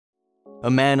A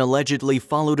man allegedly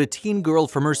followed a teen girl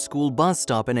from her school bus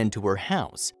stop and into her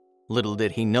house. Little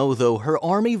did he know, though, her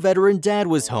Army veteran dad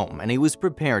was home and he was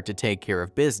prepared to take care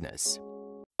of business.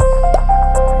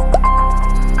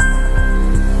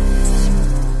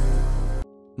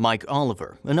 Mike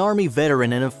Oliver, an Army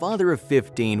veteran and a father of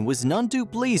 15, was none too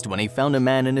pleased when he found a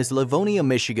man in his Livonia,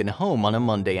 Michigan home on a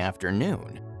Monday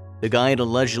afternoon. The guy had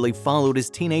allegedly followed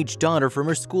his teenage daughter from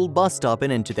her school bus stop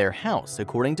and into their house,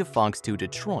 according to Fox 2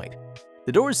 Detroit.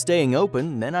 "The door's staying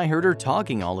open, then I heard her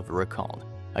talking," Oliver recalled.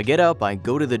 "I get up, I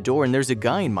go to the door, and there's a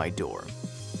guy in my door."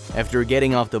 After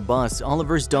getting off the bus,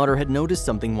 Oliver's daughter had noticed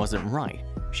something wasn't right.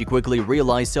 She quickly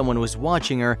realized someone was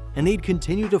watching her, and they'd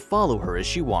continue to follow her as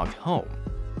she walked home.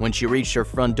 When she reached her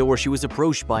front door, she was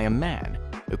approached by a man.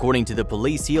 According to the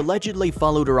police, he allegedly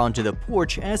followed her onto the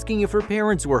porch, asking if her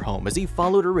parents were home as he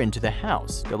followed her into the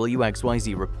house,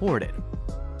 WXYZ reported.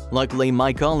 Luckily,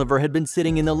 Mike Oliver had been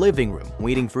sitting in the living room,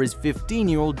 waiting for his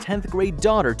 15-year-old 10th grade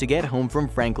daughter to get home from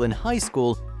Franklin High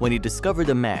School when he discovered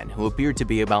a man who appeared to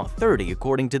be about 30,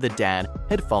 according to the dad,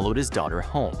 had followed his daughter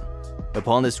home.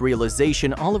 Upon this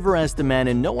realization, Oliver asked the man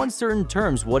in no uncertain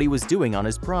terms what he was doing on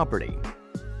his property.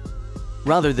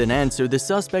 Rather than answer, the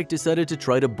suspect decided to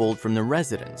try to bolt from the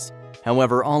residence.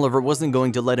 However, Oliver wasn't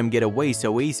going to let him get away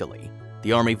so easily.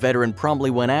 The Army veteran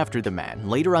promptly went after the man,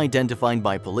 later identified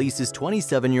by police as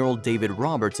 27-year-old David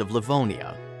Roberts of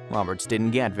Livonia. Roberts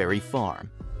didn't get very far.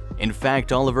 In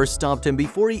fact, Oliver stopped him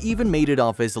before he even made it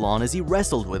off his lawn as he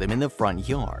wrestled with him in the front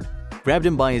yard. "Grabbed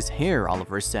him by his hair,"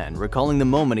 Oliver said, recalling the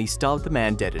moment he stopped the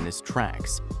man dead in his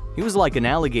tracks. "He was like an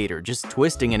alligator, just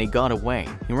twisting, and he got away.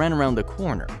 He ran around the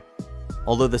corner."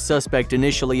 Although the suspect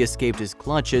initially escaped his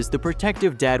clutches, the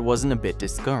protective dad wasn't a bit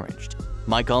discouraged.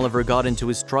 Mike Oliver got into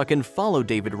his truck and followed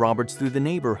David Roberts through the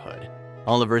neighborhood.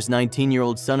 Oliver's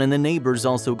 19-year-old son and the neighbors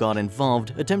also got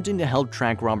involved, attempting to help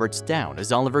track Roberts down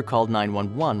as Oliver called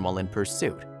 911 while in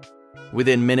pursuit.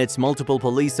 Within minutes, multiple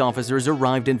police officers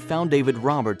arrived and found David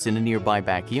Roberts in a nearby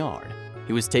backyard.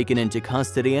 He was taken into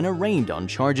custody and arraigned on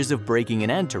charges of breaking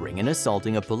and entering and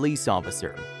assaulting a police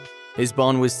officer. His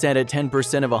bond was set at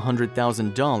 10% of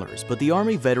 $100,000, but the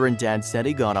Army veteran dad said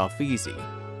he got off easy.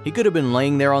 "He could have been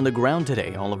laying there on the ground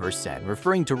today," Oliver said,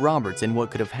 referring to Roberts and what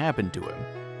could have happened to him.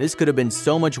 "This could have been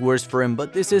so much worse for him,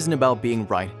 but this isn't about being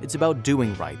right, it's about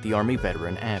doing right," the Army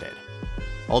veteran added.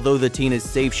 Although the teen is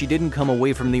safe, she didn't come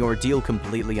away from the ordeal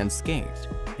completely unscathed.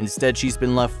 Instead, she's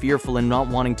been left fearful and not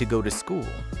wanting to go to school.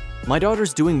 "My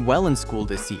daughter's doing well in school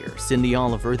this year," Cindy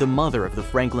Oliver, the mother of the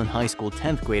Franklin High School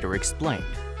 10th grader, explained.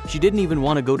 "She didn't even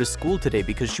want to go to school today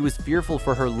because she was fearful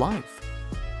for her life."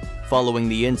 Following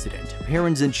the incident,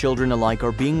 parents and children alike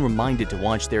are being reminded to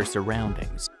watch their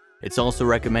surroundings. It's also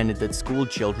recommended that school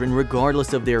children,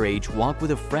 regardless of their age, walk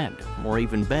with a friend, or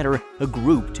even better, a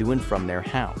group to and from their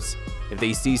house. If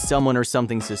they see someone or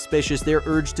something suspicious, they're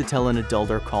urged to tell an adult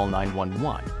or call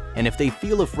 911, and if they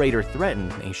feel afraid or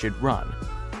threatened, they should run.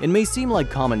 It may seem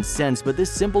like common sense, but this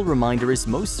simple reminder is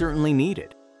most certainly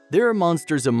needed. There are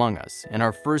monsters among us, and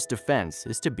our first defense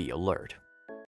is to be alert.